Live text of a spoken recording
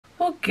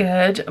Well,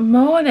 good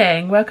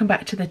morning. Welcome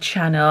back to the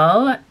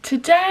channel.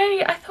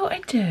 Today I thought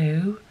I'd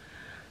do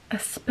a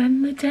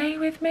spend the day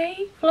with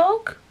me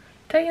vlog.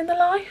 Day in the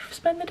life,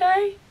 spend the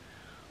day.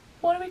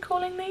 What are we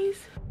calling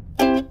these?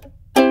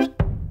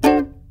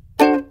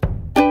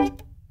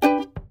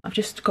 I've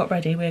just got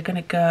ready. We're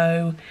gonna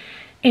go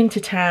into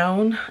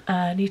town.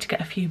 I need to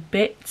get a few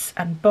bits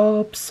and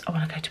bobs. I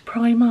want to go to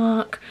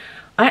Primark.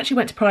 I actually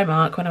went to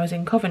Primark when I was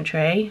in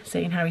Coventry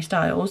seeing Harry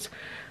Styles,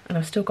 and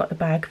I've still got the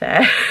bag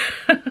there.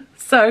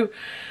 So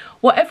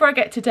whatever I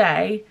get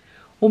today,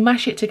 we'll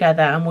mash it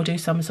together and we'll do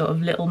some sort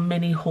of little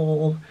mini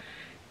haul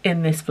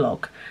in this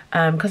vlog,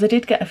 because I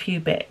did get a few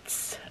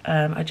bits.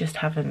 I just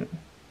haven't,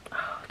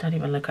 don't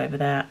even look over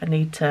there. I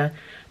need to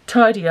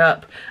tidy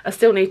up. I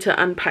still need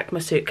to unpack my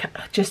suitcase.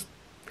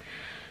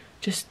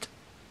 Just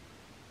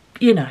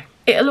you know,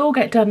 it'll all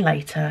get done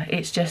later.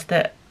 It's just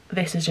that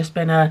this has just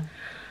been a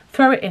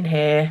throw it in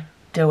here,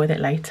 deal with it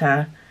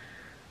later.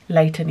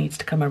 Later needs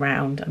to come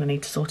around and I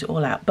need to sort it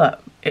all out,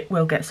 but it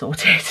will get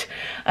sorted.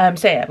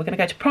 So yeah, we're gonna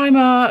go to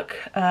Primark.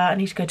 I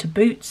need to go to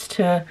Boots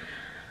to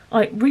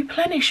like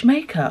replenish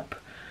makeup.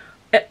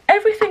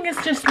 Everything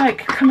is just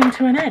like coming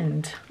to an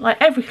end. Like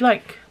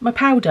my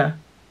powder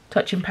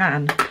touching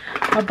pan,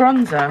 my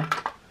bronzer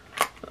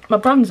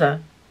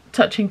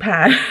touching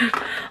pan.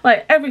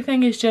 Like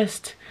everything is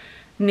just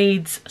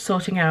needs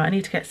sorting out. I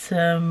need to get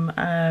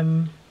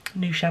some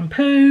new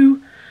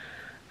shampoo,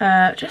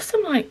 just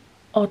some like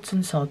odds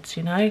and sods,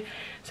 you know.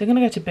 So I'm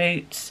gonna go to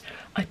Boots.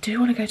 I do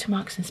want to go to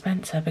Marks and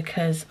Spencer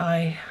because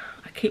I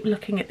keep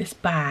looking at this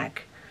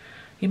bag.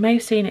 You may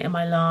have seen it in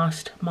my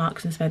last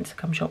Marks and Spencer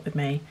Come Shop With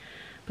Me,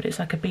 but it's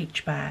like a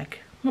beach bag.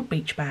 Not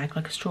beach bag,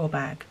 like a straw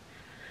bag.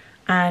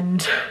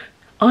 And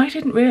I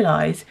didn't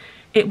realise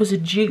it was a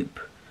dupe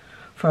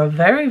for a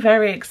very,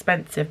 very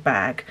expensive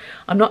bag.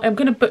 I'm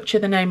gonna butcher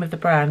the name of the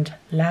brand.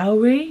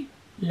 Lowry?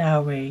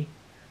 I'll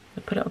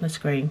put it on the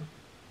screen.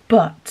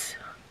 But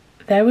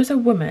there was a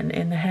woman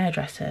in the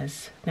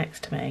hairdressers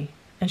next to me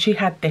and she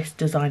had this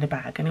designer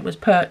bag and it was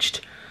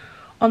perched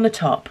on the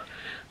top,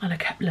 and I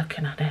kept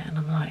looking at it and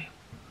I'm like,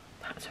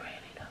 that's really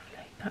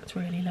lovely, that's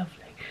really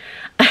lovely.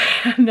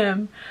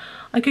 And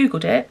I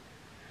googled it,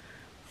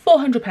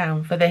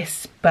 £400 for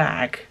this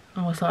bag.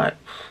 I was like,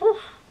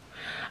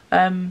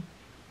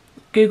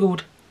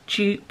 googled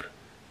dupe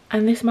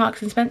and this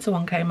Marks and Spencer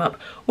one came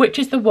up, which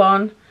is the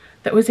one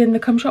that was in the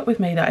Come Shop With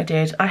Me that I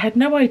did. I had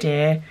no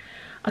idea.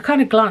 I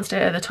kind of glanced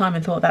at it at the time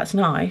and thought that's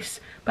nice,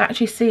 but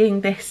actually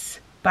seeing this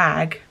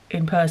bag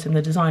in person,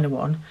 the designer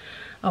one,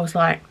 I was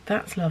like,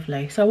 that's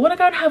lovely. So I want to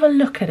go and have a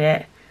look at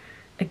it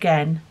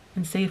again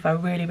and see if I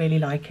really, really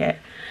like it.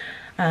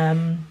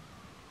 So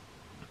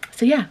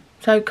yeah,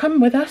 so come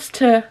with us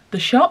to the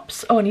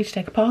shops. Oh, I need to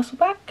take a parcel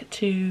back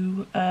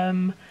to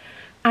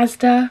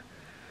Asda.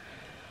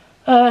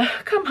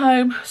 Come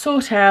home,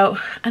 sort out,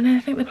 and then I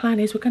think the plan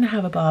is we're going to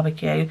have a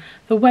barbecue.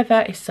 The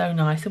weather is so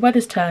nice. The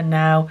weather's turned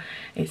now.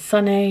 It's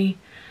sunny.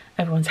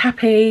 Everyone's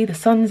happy. The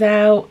sun's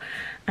out.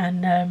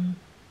 And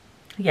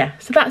yeah,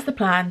 so that's the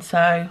plan.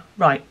 So,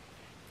 right.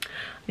 I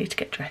need to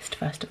get dressed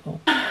first of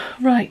all.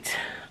 Right.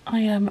 I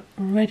am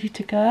ready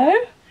to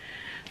go.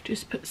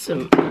 Just put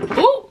some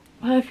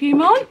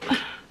perfume on.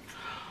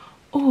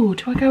 Oh,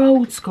 do I go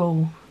old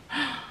school?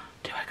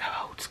 Do I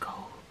go old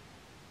school?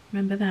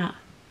 Remember that?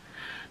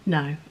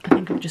 No, I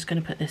think I'm just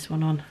going to put this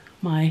one on,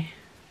 my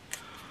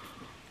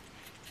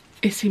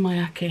Issey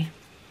Miyake,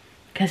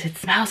 because it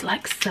smells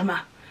like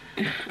summer.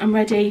 I'm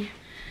ready.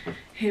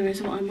 Here is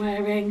what I'm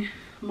wearing.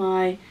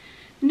 My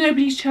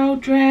Nobody's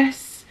Child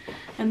dress,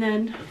 and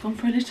then I've gone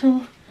for a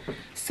little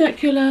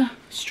circular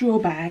straw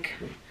bag.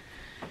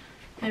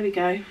 There we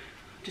go.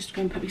 Just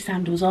going to put my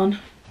sandals on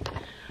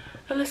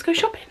and let's go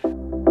shopping.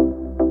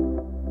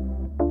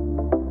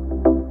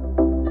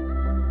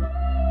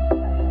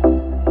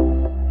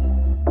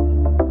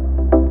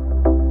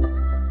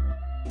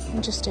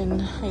 Just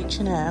in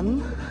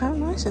H&M. How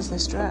nice is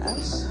this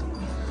dress?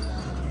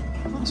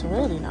 That's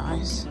really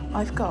nice.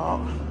 I've got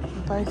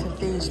both of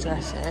these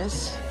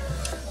dresses,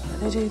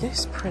 but they do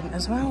this print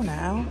as well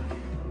now.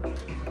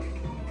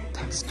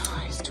 That's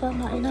nice.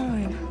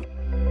 £12.99.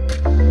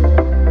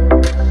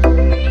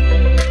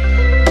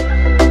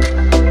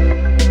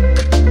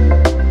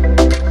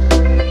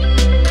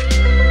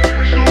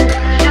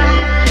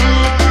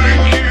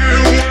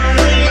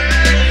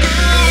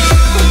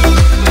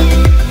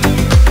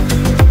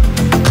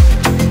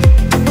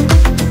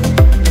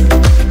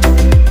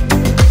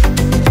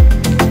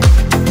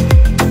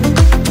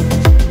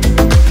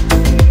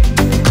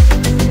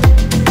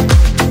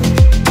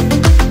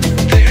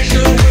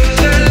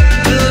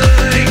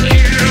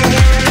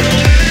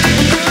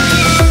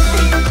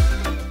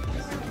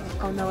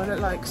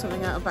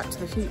 Something out of Back to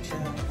the Future.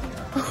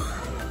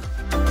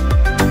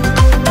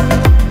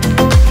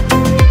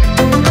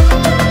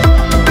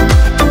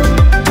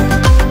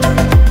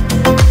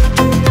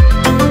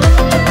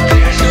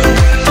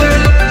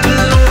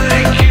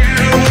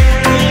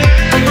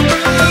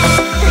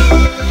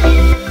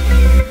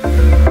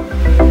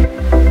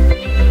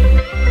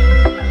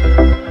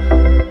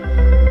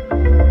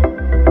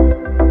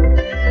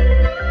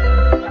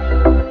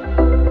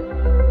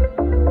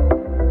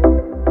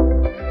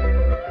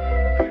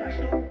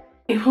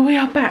 we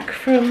are back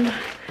from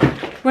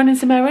running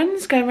some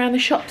errands, going around the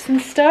shops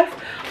and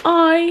stuff.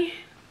 I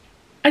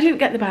didn't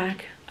get the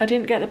bag. I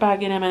didn't get the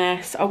bag in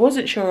M&S. I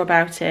wasn't sure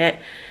about it.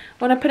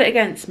 When I put it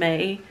against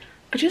me,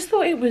 I just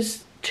thought it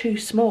was too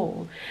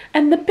small.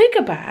 And the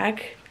bigger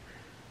bag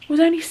was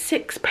only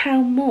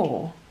 £6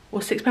 more, or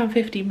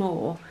 £6.50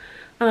 more.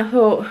 And I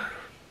thought,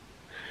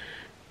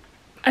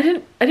 I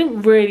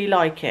didn't really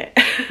like it.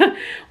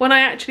 When I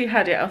actually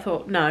had it, I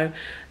thought, no,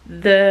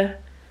 the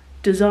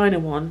designer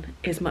one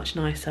is much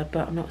nicer,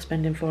 but I'm not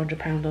spending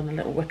 £400 on a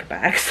little wicker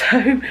bag.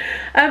 So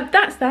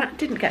that's that.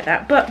 Didn't get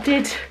that, but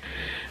did,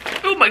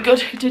 oh my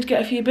god, did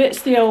get a few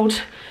bits. The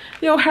old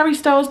Harry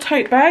Styles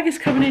tote bag is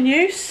coming in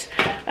use.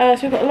 So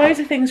I've got loads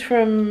of things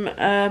from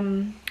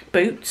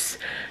Boots.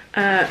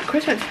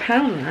 Chris went to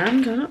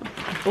Poundland.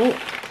 I bought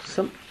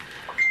some.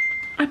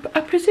 I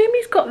presume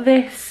he's got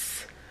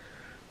this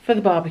for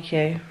the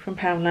barbecue from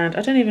Poundland.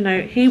 I don't even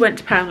know. He went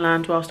to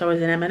Poundland whilst I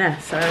was in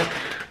M&S, so I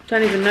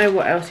don't even know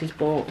what else he's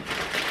bought.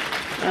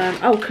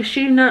 Oh,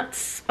 cashew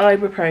nuts,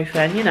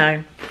 ibuprofen, you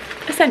know,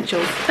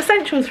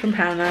 essentials from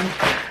Poundland.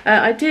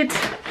 I did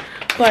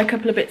buy a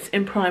couple of bits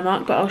in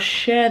Primark, but I'll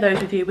share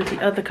those with you with the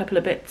other couple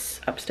of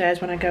bits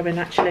upstairs when I go and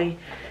actually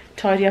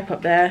tidy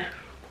up there,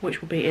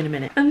 which will be in a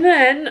minute. And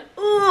then,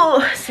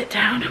 oh, sit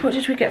down. What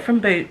did we get from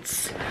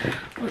Boots?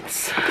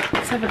 Let's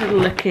have a little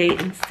looky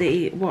and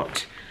see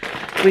what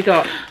we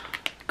got.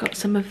 Got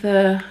some of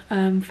the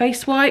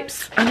face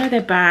wipes. I know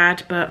they're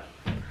bad, but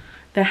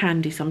they're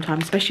handy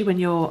sometimes, especially when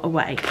you're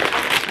away.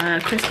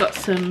 Chris got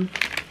some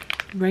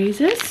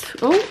razors.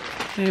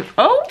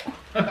 Oh.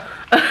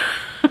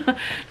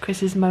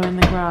 Chris is mowing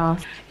the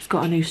grass. He's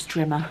got a new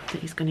strimmer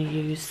that he's going to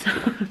use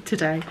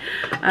today.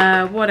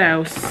 What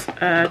else?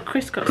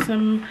 Chris got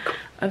some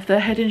of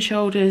the Head and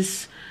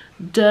Shoulders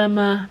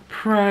Derma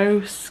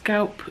Pro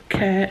Scalp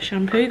Care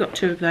shampoo. Got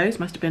 2 of those.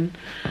 Must have been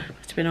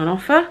on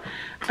offer.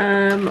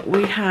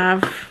 We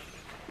have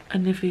a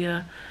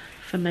Nivea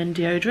for men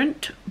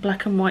deodorant,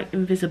 black and white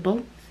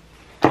invisible.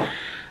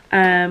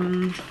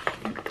 A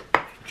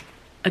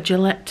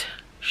Gillette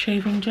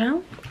shaving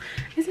gel.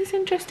 Is this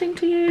interesting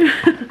to you?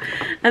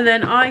 And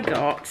then I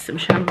got some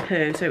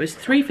shampoo, so it was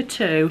 3 for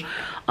 2.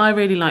 I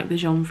really like the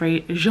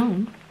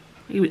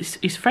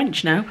he's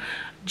French now,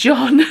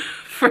 John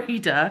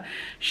Frieda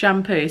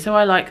shampoo. So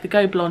I like the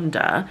Go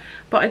Blonder,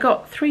 but I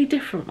got 3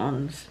 different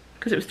ones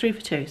because it was 3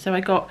 for 2. So I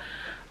got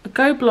a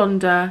Go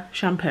Blonder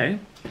shampoo.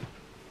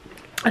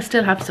 I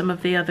still have some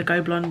of the other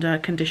Go Blonder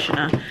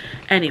conditioner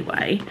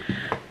anyway.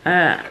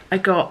 I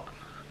got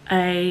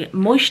a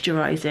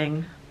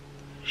moisturising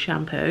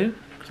shampoo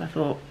because I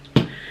thought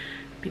it'd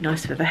be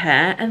nice for the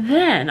hair, and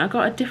then I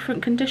got a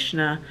different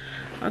conditioner.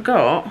 I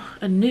got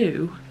a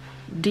new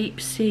Deep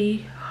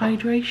Sea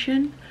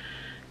Hydration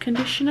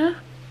conditioner.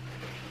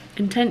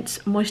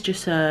 Intense moisture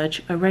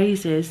surge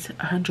erases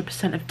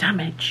 100% of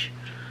damage.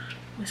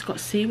 It's got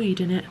seaweed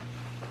in it,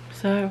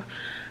 so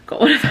got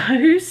one of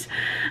those.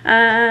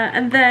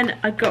 And then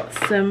I got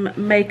some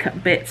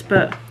makeup bits,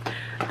 but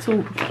it's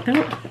all,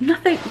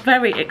 nothing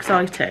very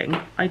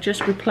exciting. I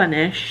just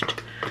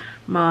replenished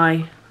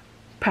my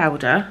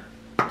powder,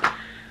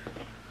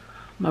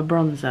 my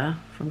bronzer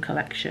from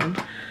Collection.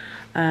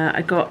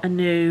 I got a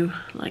new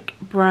like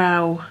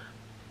brow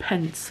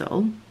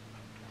pencil,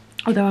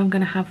 although I'm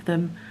going to have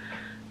them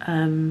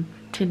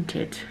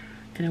tinted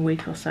in a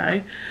week or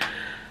so.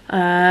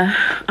 I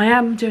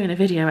am doing a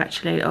video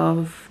actually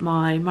of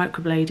my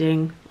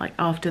microblading, like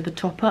after the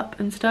top up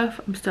and stuff.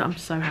 I'm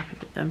so happy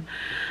with them.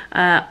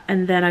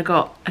 And then I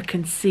got a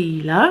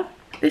concealer.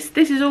 This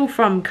is all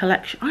from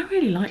Collection. I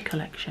really like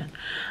Collection.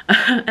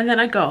 And then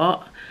I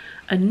got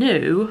a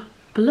new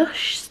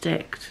blush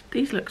stick.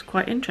 These look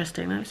quite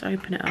interesting. Let's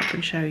open it up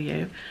and show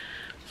you.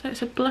 So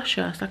it's a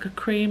blusher. It's like a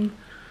cream.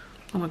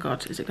 Oh my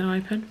god, is it going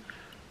to open?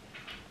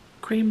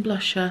 Cream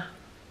blusher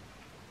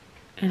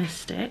in a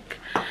stick.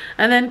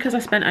 And then because I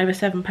spent over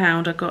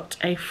 £7, I got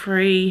a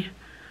free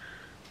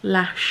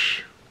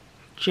lash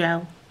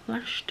and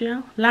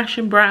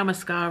brow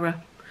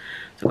mascara.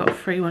 So I got a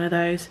free one of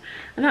those,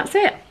 and that's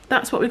it.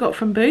 That's what we got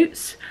from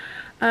Boots.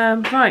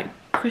 Right,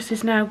 Chris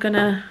is now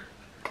gonna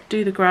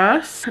do the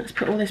grass. Let's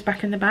put all this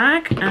back in the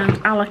bag and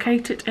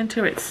allocate it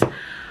into its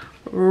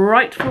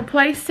rightful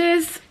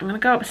places. I'm gonna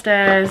go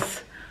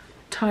upstairs,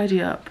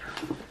 tidy up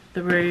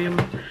the room,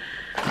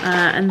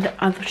 and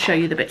I'll show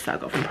you the bits that I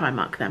got from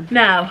Primark then.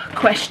 Now,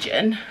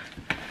 question.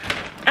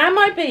 Am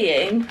I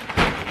being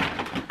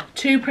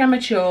too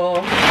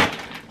premature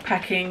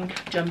packing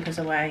jumpers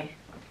away?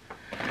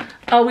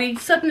 Are we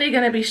suddenly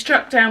going to be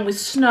struck down with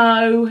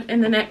snow in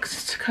the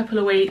next couple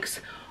of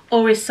weeks,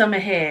 or is summer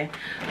here?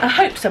 I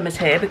hope summer's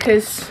here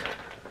because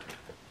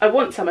I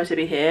want summer to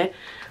be here.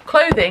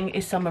 Clothing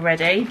is summer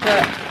ready,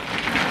 but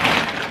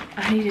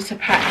I needed to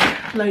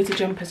pack loads of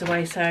jumpers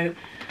away, so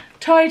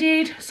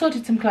tidied,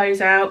 sorted some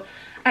clothes out.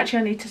 Actually,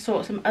 I need to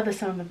sort some other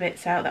summer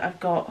bits out that I've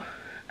got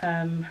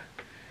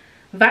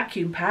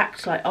vacuum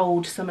packed, like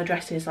old summer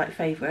dresses, like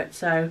favourites.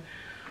 So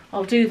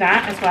I'll do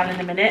that as well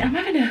in a minute. I'm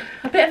having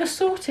a bit of a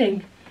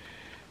sorting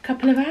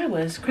couple of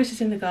hours. Chris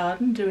is in the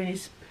garden doing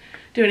his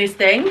doing his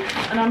thing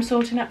and I'm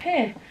sorting up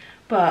here,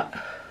 but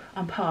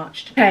I'm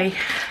parched. Okay,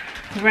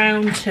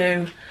 round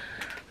 2.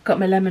 Got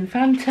my lemon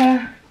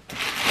Fanta,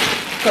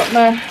 got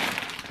my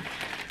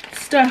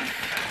stuff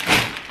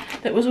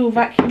that was all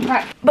vacuum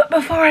packed. But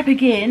before I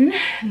begin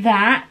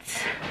that,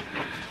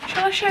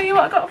 shall I show you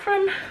what I got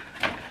from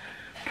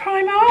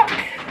Primark?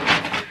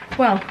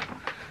 Well,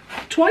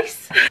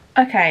 twice.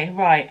 Okay,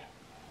 right.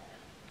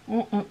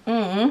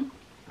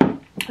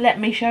 Let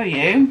me show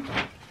you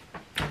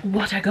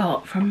what I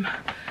got from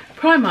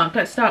Primark.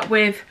 Let's start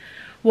with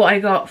what I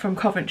got from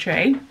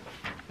Coventry.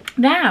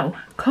 Now,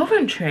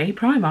 Coventry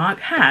Primark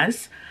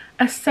has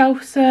a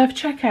self-serve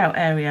checkout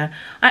area.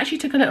 I actually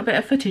took a little bit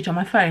of footage on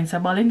my phone,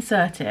 so I'll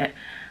insert it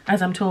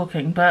as I'm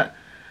talking, but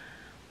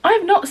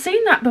I've not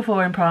seen that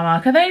before in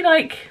Primark. Are they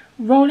like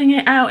rolling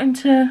it out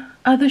into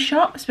other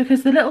shops?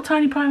 Because the little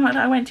tiny Primark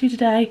that I went to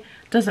today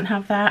doesn't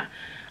have that.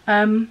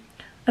 Are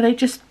they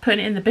just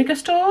putting it in the bigger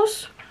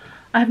stores?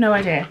 I have no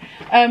idea.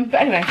 But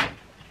anyway,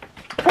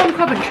 from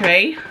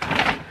Coventry,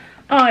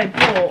 I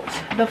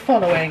bought the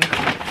following.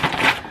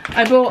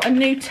 I bought a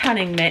new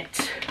tanning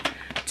mitt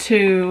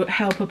to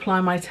help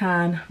apply my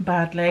tan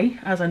badly,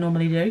 as I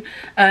normally do.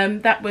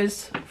 That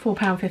was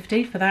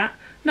 £4.50 for that.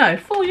 No,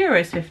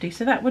 €4.50,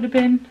 so that would have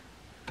been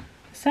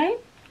the same.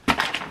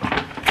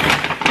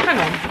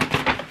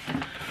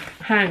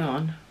 Hang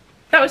on.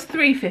 That was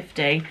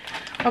 £3.50.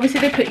 Obviously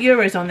they put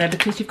euros on there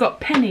because you've got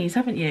pennies,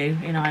 haven't you,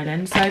 in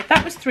Ireland? So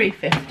that was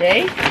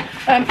 £3.50.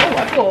 Oh,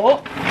 I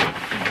bought,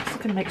 it's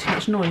going to make too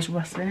much noise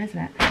rustling, isn't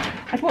it?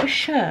 I bought a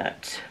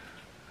shirt.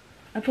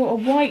 I bought a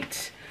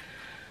white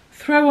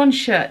throw-on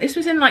shirt. This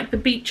was in like the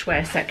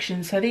beachwear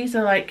section, so these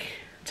are like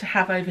to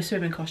have over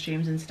swimming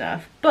costumes and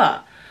stuff.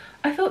 But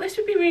I thought this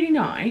would be really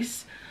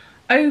nice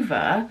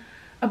over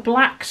a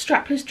black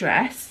strapless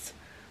dress,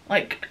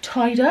 like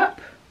tied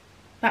up.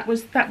 That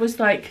was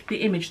like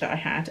the image that I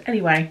had.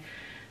 Anyway,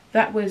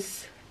 that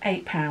was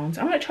 £8. I'm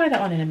gonna try that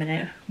on in a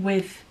minute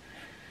with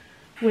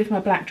my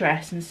black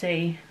dress and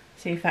see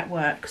if that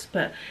works.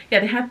 But yeah,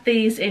 they had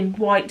these in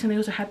white and they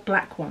also had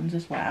black ones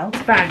as well.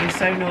 This bag is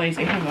so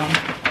noisy. Hang on.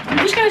 I'm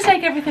just going to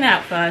take everything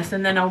out first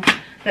and then I'll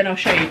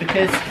show you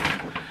because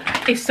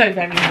it's so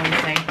very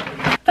noisy.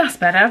 That's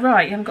better.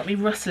 Right, you haven't got me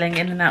rustling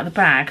in and out of the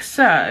bag.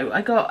 So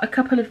I got a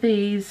couple of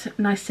these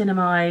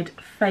niacinamide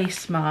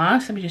face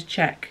masks. Let me just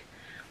check.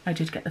 I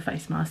did get the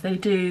face mask. They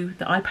do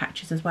the eye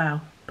patches as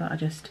well, but I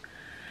just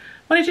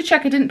wanted to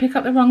check I didn't pick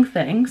up the wrong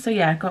thing. So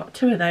yeah, I got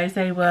 2 of those.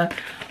 They were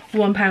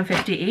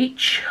 £1.50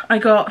 each. I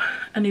got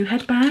a new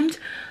headband.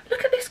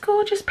 Look at this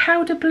gorgeous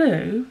powder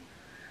blue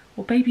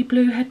or baby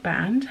blue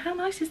headband. How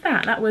nice is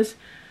that? That was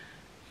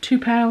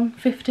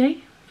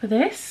 £2.50 for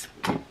this.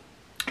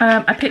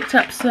 I picked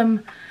up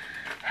some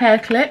hair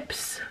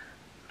clips.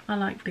 I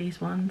like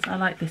these ones. I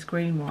like this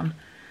green one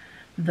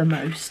the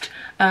most.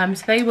 So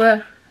they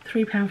were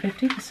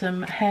 £3.50 for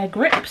some hair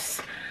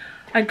grips.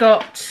 I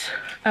got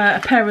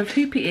a pair of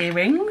hoopy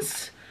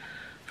earrings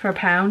for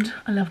 £1.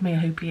 I love me a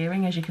hoopy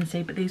earring, as you can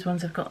see, but these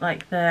ones have got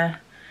like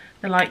they're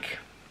like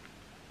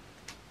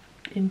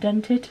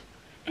indented,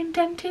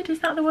 is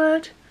that the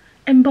word?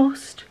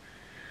 Embossed.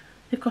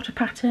 They've got a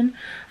pattern.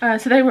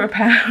 So they were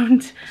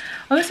 £1.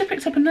 I also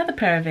picked up another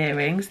pair of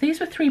earrings. These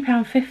were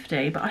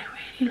 £3.50, but I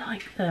really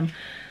like them.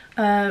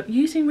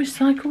 Using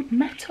recycled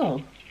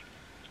metal.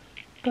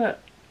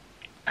 But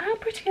how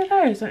pretty are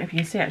those? I don't know if you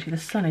can see, actually the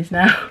sun is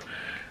now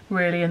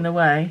really in the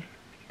way.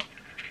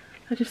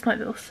 They're just like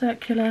little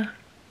circular,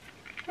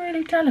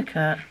 really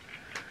delicate.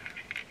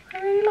 I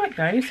really like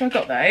those, so I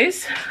got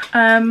those.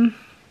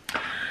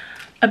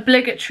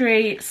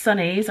 Obligatory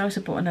sunnies. I also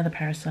bought another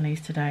pair of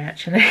sunnies today,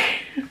 actually.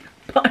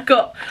 But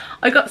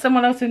I got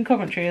someone else in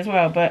Coventry as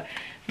well, but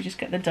you just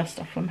get the dust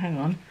off them. Hang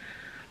on.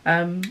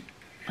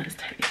 Let's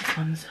take these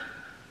ones.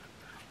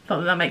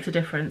 Not that makes a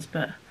difference,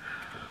 but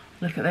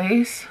look at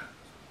these.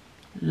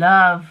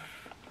 Love.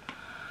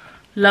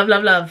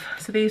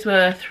 So these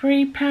were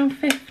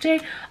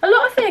 £3.50. A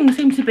lot of things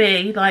seem to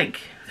be like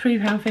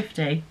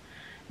 £3.50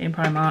 in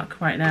Primark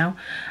right now.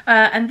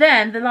 And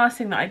then the last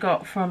thing that I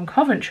got from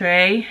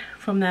Coventry,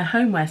 from their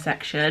homeware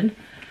section,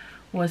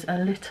 was a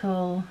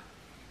little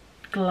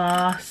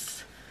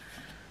glass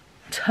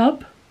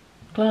tub.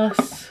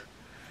 Glass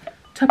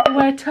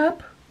Tupperware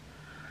tub.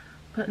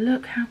 But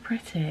look how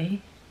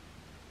pretty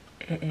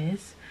it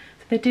is.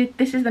 So they did,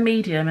 this is the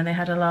medium and they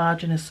had a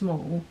large and a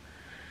small.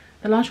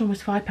 The large one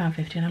was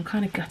 £5.50 and I'm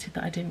kind of gutted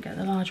that I didn't get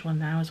the large one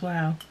now as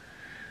well.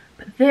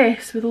 But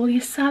this, with all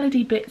your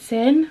salady bits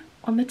in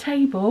on the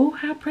table,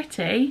 how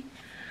pretty.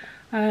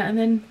 And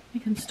then you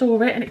can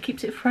store it and it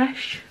keeps it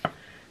fresh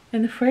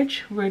in the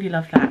fridge. Really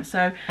love that.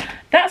 So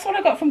that's what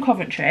I got from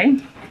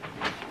Coventry.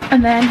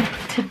 And then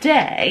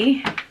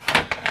today,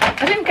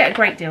 I didn't get a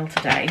great deal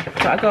today,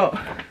 but I got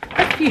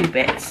a few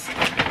bits.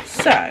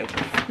 So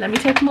let me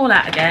take them all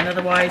out again,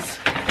 otherwise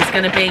it's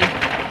going to be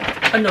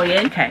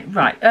annoying. Okay,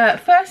 right.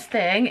 First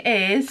thing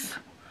is,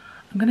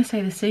 I'm going to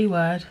say the C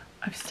word.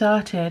 I've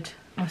started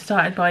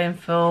buying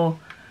for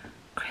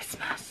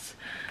Christmas.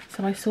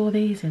 So I saw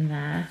these in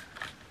there.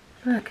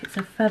 Look, it's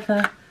a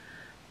feather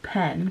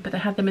pen, but they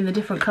had them in the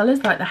different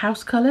colours, like the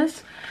house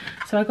colours.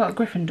 So I got a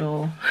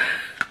Gryffindor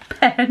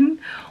pen,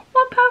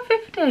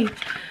 £1.50.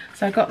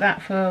 So I got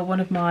that for one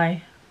of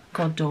my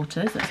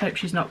goddaughters. Let's hope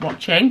she's not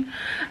watching.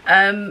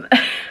 So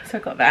I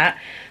got that.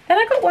 Then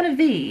I got one of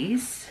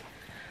these.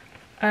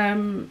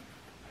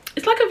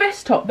 It's like a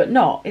vest top, but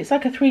not. It's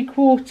like a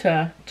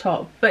 3/4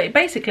 top, but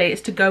basically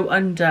it's to go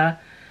under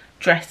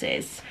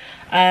dresses.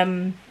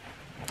 And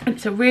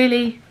it's a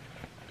really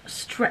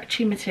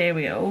stretchy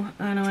material,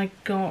 and I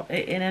got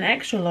it in an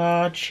extra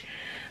large,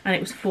 and it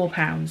was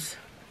 £4.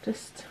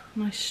 Just a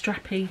nice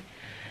strappy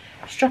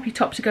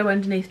top to go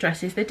underneath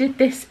dresses. They did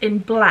this in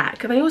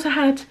black. They also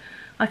had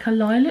like a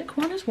lilac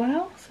one as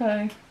well, so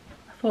I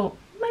thought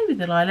maybe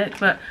the lilac,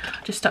 but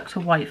I just stuck to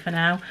white for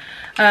now.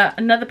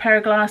 Another pair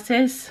of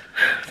glasses,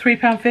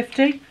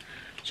 £3.50.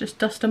 Just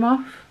dust them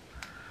off.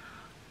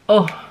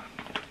 Oh,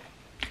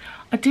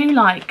 I do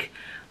like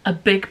a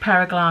big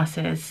pair of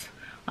glasses,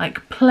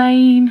 like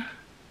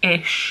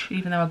plain-ish,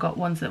 even though I got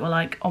ones that were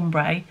like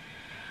ombre,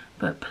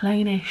 but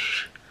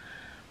plain-ish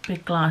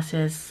big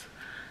glasses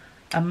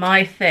are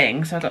my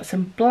thing. So I got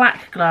some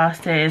black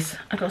glasses.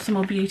 I got some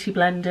more beauty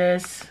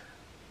blenders,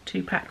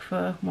 2-pack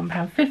for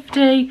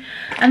 £1.50.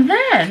 And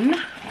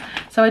then,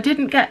 so I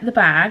didn't get the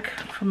bag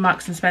from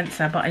Marks and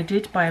Spencer, but I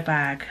did buy a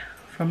bag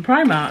from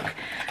Primark,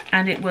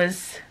 and it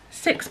was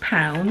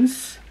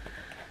 £6.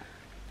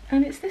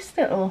 And it's this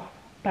little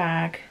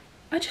bag.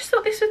 I just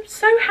thought this was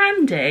so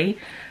handy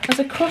as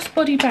a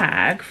crossbody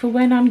bag for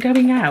when I'm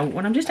going out,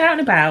 when I'm just out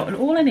and about, and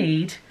all I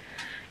need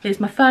is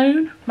my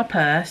phone, my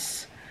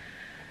purse,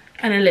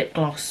 and a lip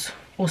gloss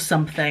or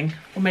something,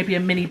 or maybe a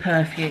mini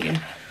perfume.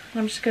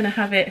 I'm just going to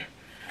have it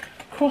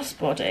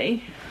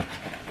crossbody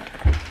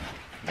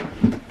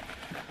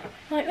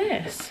like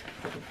this.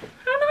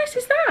 How nice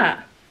is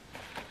that?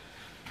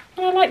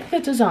 And I like the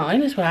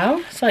design as well.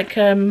 It's like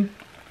a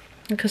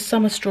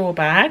summer straw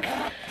bag.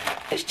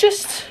 It's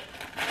just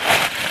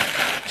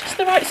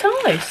the right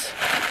size.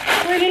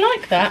 I really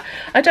like that.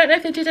 I don't know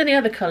if they did any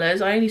other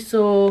colours. I only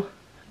saw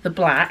the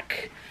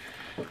black,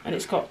 and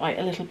it's got like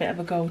a little bit of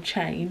a gold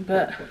chain,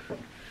 but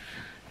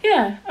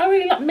yeah, I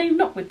really like, maybe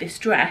not with this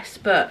dress,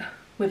 but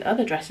with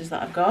other dresses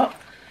that I've got,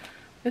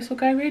 this will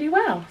go really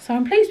well. So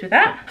I'm pleased with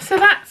that. So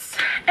that's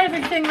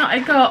everything that I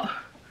got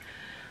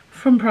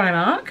from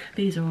Primark.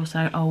 These are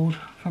also old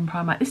from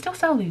Primark. They still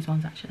sell these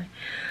ones actually.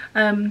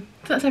 So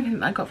that's everything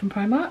that I got from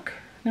Primark.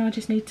 Now I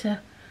just need to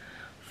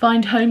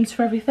find homes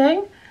for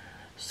everything,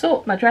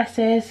 sort my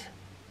dresses,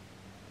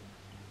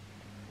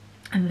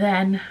 and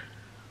then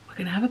we're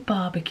gonna have a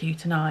barbecue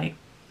tonight.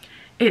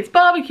 It's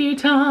barbecue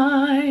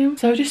time!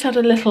 So I just had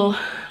a little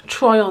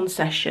try on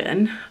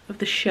session of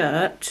the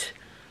shirt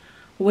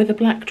with a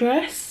black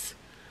dress.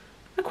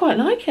 I quite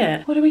like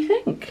it. What do we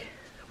think?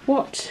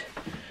 What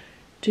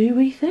do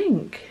we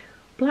think?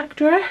 Black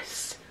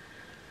dress,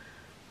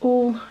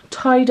 all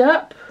tied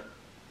up,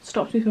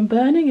 stops me from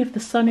burning if the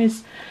sun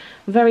is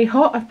very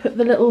hot. I've put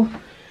the little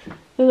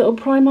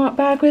Primark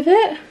bag with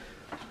it.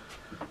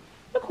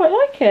 I quite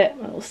like it.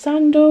 Little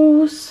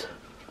sandals.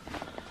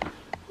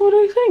 What do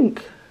we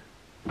think?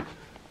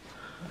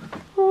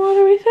 What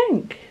do we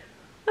think?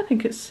 I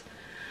think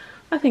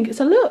it's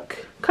a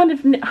look. Kind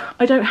of,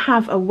 I don't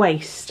have a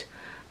waist.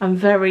 I'm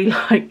very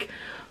like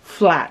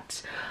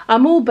flat.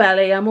 I'm all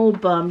belly, I'm all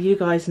bum, you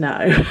guys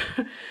know.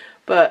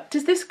 But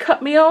does this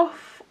cut me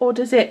off, or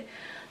does it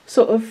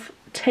sort of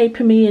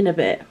taper me in a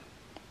bit?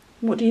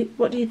 What do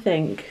you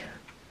think?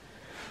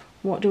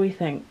 What do we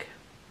think?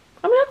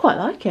 I mean, I quite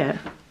like it.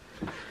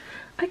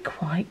 I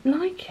quite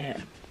like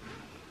it.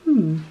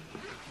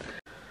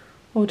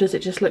 Or does it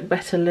just look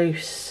better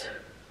loose?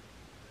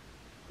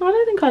 I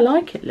don't think I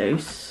like it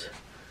loose.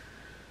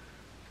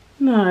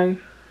 No,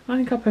 I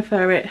think I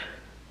prefer it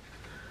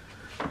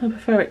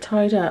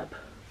tied up.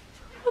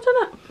 I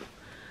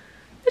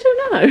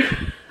don't know.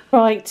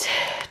 Right,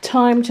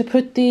 time to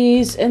put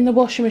these in the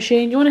washing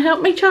machine. You want to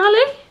help me,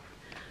 Charlie?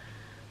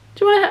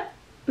 Do you want to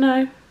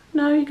help?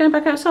 No, you're going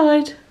back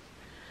outside?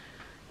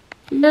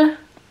 Yeah?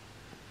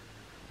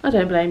 I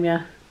don't blame you.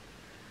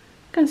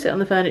 Go and sit on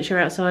the furniture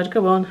outside,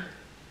 go on.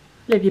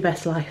 Live your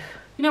best life.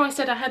 You know, I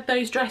said I had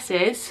those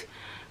dresses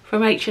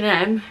from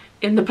H&M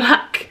in the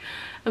black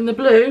and the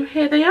blue.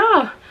 Here they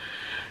are.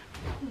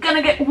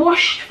 Gonna get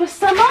washed for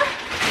summer.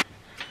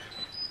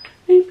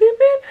 Beep, beep,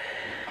 beep.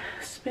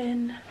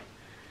 Spin.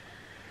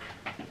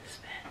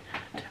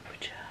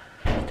 Temperature.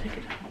 Let's take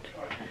it down to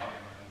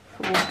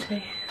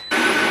 40.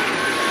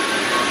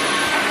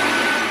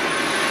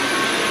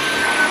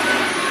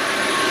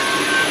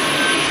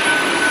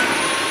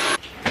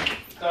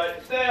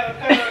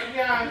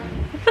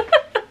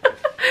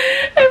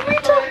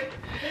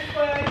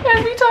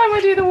 Every time I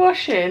do the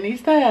washing,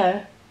 he's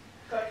there.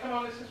 Come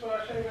on, this is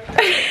what I show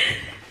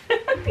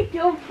you.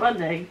 You're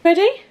funny.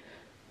 Ready?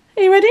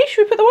 Are you ready?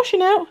 Should we put the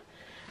washing out?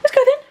 Let's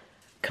go then.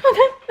 Come on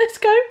then, let's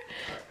go.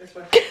 This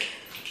way.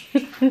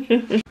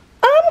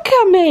 I'm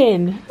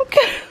coming.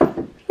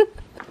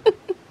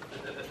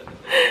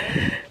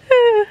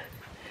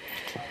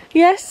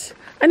 Yes,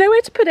 I know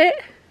where to put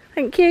it.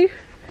 Thank you.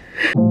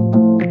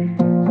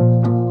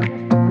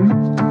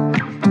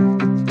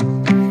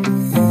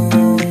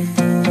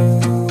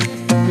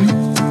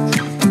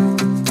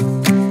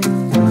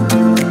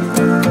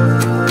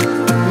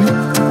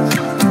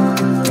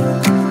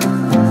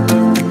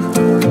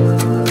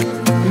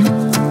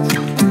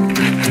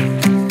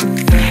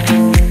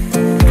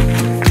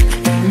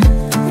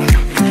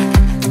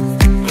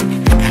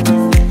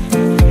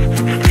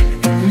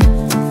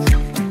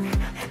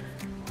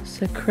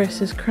 So Chris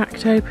has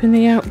cracked open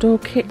the outdoor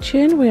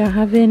kitchen. We are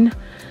having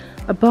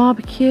a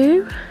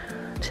barbecue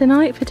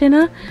tonight for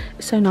dinner.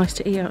 It's so nice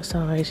to eat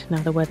outside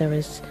now the weather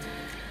has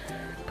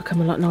become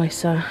a lot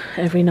nicer.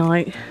 Every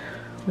night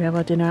we have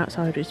our dinner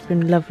outside, which has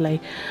been lovely.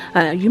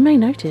 You may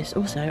notice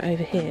also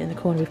over here in the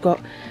corner we've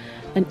got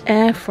an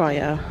air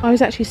fryer. I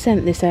was actually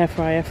sent this air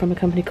fryer from a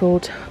company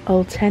called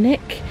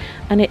Ultenic,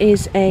 and it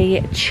is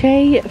a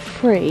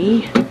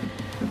Che-free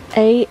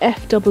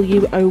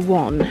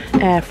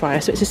AFW01 air fryer.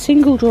 So it's a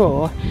single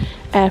drawer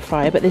air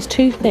fryer, but there's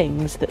two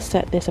things that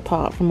set this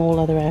apart from all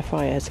other air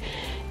fryers.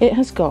 It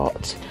has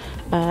got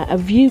a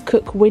view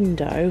cook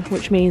window,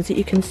 which means that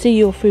you can see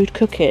your food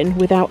cooking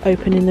without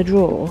opening the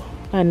drawer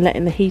and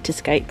letting the heat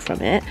escape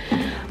from it.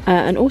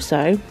 And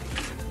also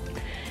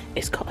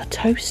it's got a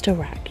toaster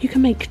rack. You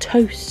can make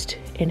toast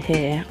in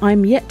here.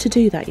 I'm yet to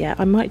do that yet.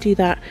 I might do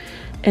that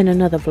in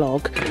another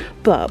vlog,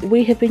 but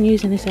we have been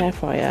using this air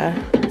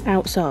fryer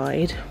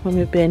outside when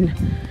we've been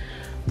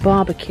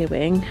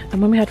barbecuing,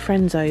 and when we had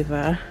friends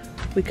over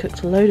we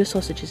cooked a load of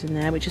sausages in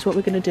there, which is what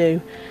we're going to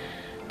do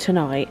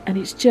tonight, and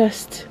it's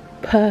just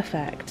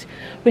perfect.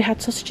 We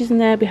had sausages in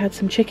there, we had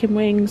some chicken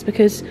wings,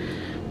 because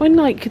when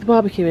like the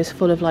barbecue is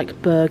full of like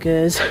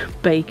burgers,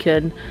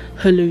 bacon,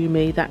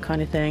 halloumi, that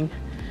kind of thing,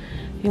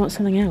 you want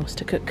something else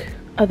to cook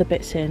other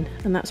bits in,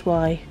 and that's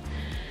why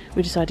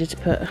we decided to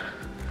put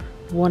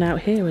one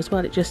out here as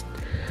well. It just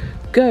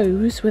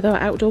goes with our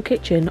outdoor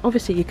kitchen.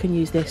 Obviously you can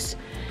use this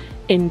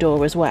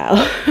indoor as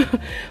well,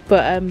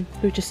 but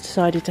we've just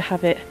decided to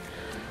have it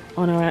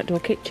on our outdoor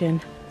kitchen,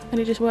 and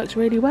it just works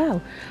really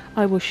well.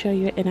 I will show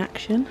you it in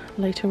action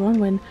later on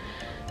when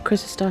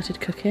Chris has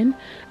started cooking,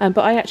 but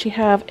I actually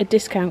have a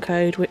discount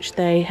code which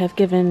they have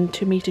given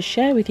to me to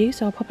share with you,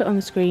 so I'll pop it on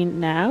the screen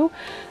now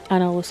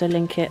and I'll also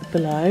link it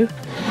below.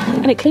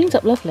 And it cleans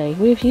up lovely.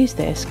 We've used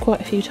this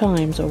quite a few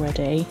times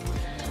already,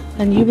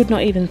 and you would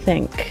not even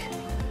think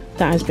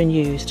that has been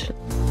used.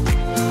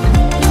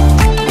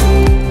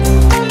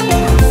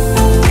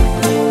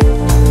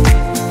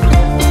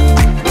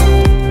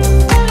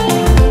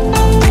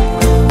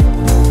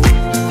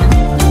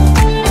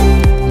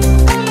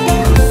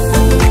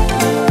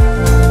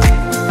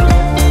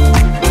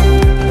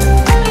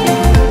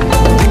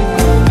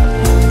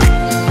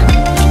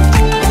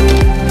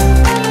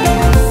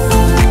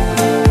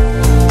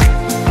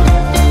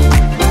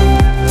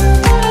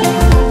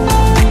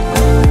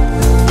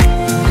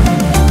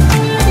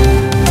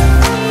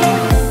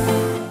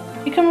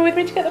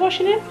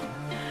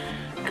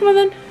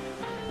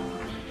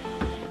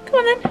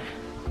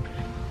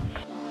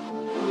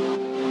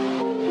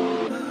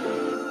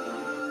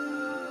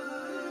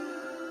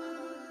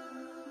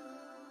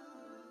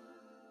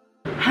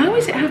 How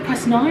is it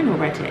 9:30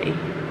 already?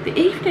 The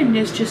evening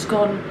has just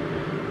gone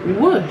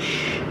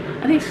whoosh.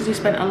 I think it's because we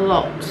spent a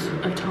lot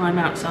of time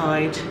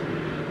outside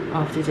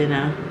after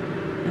dinner,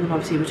 and then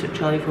obviously we took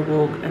Charlie for a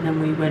walk, and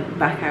then we went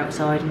back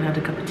outside and had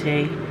a cup of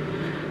tea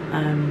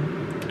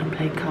and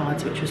played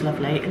cards, which was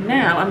lovely. And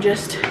now I'm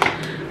just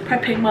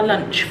prepping my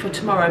lunch for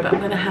tomorrow, but I'm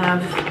going to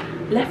have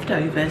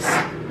leftovers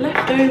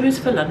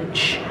for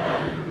lunch.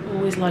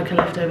 Always like a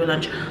leftover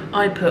lunch.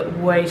 I put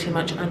way too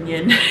much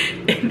onion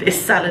in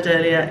this salad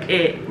earlier.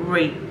 It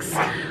reeks.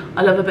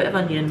 I love a bit of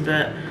onion,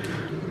 but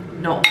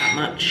not that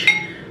much.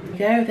 There we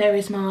go. There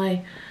is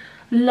my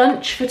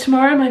lunch for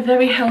tomorrow, my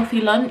very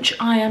healthy lunch.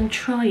 I am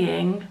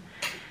trying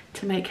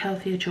to make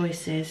healthier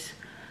choices.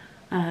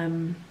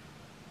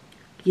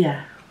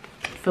 Yeah,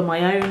 for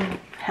my own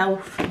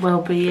health,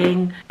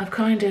 well-being. I've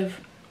kind of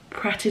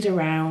pratted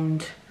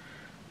around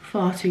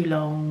far too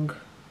long,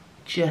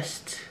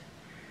 just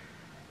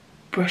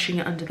brushing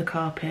it under the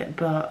carpet,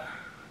 but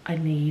I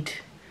need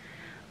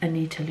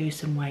to lose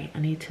some weight. I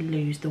need to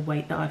lose the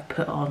weight that I've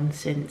put on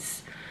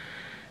since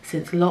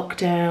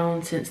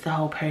lockdown, since the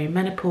whole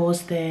perimenopause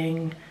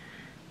thing.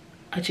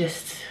 I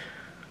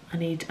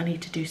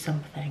need to do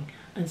something.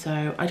 And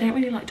so I don't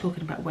really like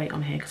talking about weight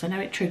on here because I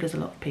know it triggers a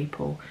lot of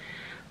people,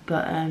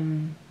 but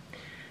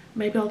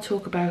maybe I'll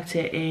talk about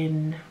it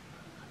in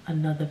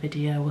another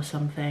video or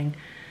something.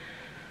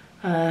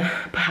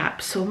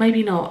 Perhaps, or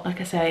maybe not.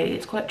 Like I say,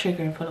 it's quite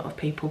triggering for a lot of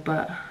people,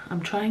 but I'm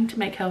trying to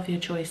make healthier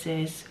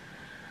choices.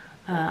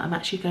 I'm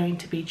actually going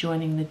to be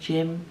joining the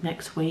gym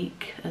next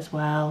week as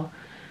well,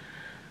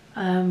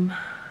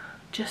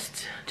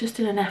 just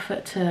in an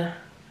effort to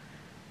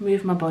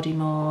move my body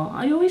more.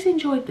 I always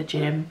enjoyed the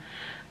gym,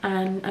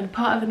 and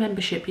part of the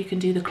membership you can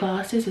do the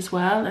classes as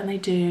well, and they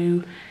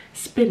do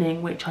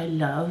spinning, which I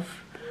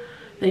love.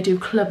 They do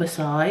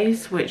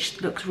clubbercise,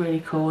 which looks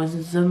really cool,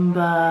 and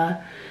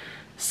Zumba,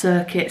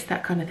 circuits,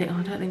 that kind of thing. Oh,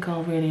 I don't think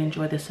I'll really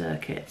enjoy the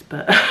circuits,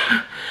 but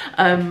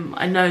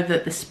I know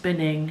that the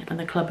spinning and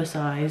the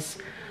clubbercise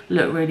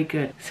look really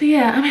good. So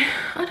yeah, I mean,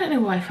 I don't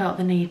know why I felt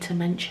the need to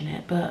mention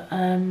it, but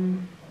I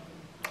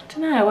don't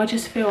know, I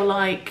just feel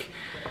like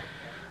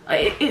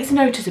it's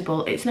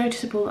noticeable. It's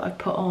noticeable that I've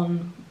put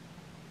on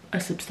a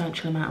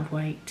substantial amount of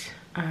weight,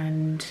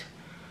 and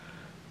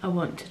I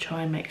want to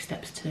try and make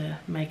steps to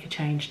make a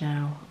change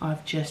now.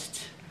 I've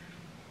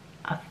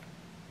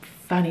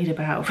fannied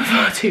about for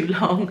far too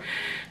long,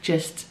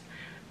 just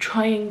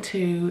trying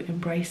to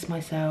embrace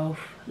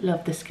myself,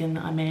 love the skin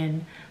that I'm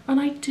in. And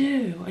I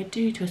do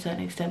to a certain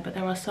extent, but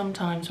there are some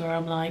times where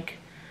I'm like,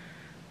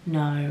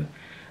 no,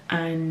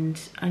 and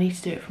I need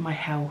to do it for my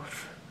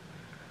health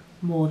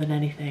more than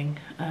anything.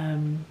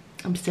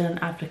 I'm still an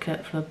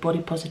advocate for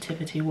body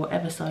positivity,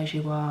 whatever size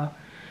you are,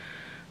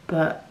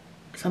 but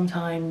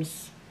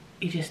sometimes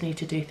you just need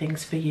to do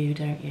things for you,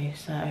 don't you?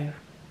 So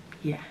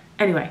yeah,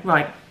 anyway,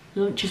 right,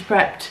 lunch is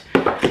prepped.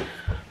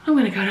 I'm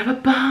gonna go and have a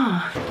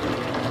bath.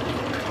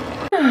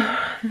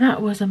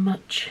 That was a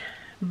much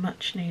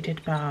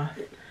needed bath.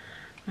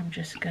 I'm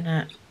just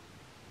gonna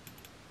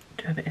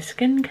do a bit of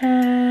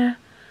skincare,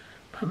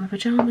 put my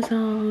pyjamas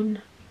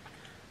on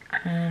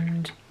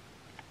and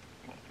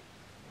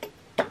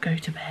go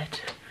to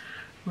bed,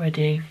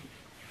 ready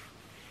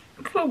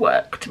for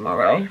work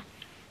tomorrow.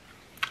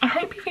 I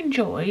hope you've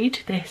enjoyed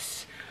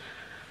this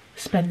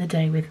spend the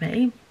day with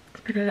me.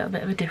 It's been a little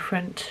bit of a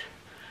different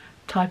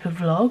type of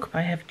vlog.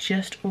 I have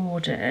just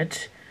ordered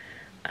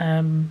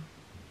Davina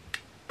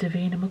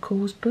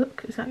McCall's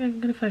book. Is that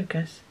going to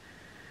focus?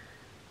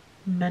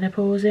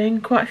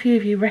 Menopausing. Quite a few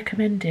of you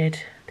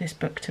recommended this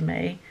book to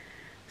me,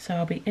 so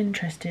I'll be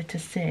interested to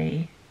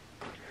see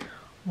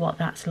what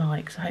that's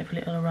like. So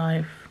hopefully it'll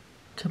arrive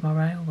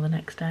tomorrow or the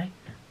next day.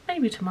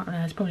 Maybe tomorrow.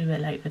 No, it's probably a bit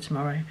late for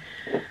tomorrow.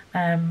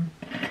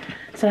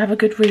 So have a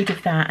good read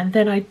of that, and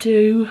then I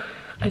do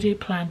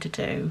plan to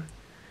do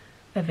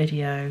a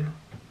video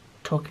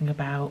talking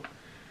about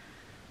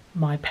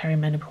my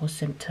perimenopause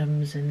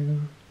symptoms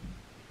and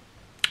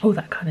all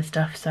that kind of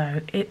stuff.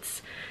 So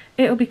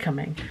it'll be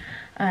coming.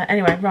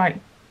 Anyway, right,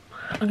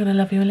 I'm gonna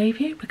love you and leave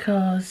you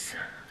because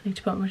I need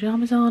to put my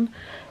pyjamas on.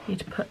 I need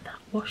to put that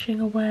washing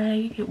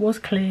away. It was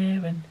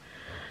clear, and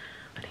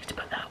I need to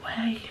put that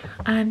away.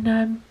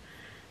 And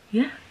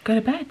yeah, go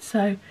to bed.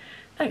 So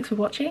thanks for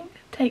watching.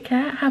 Take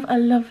care. Have a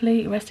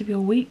lovely rest of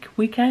your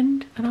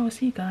weekend, and I will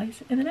see you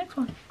guys in the next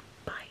one.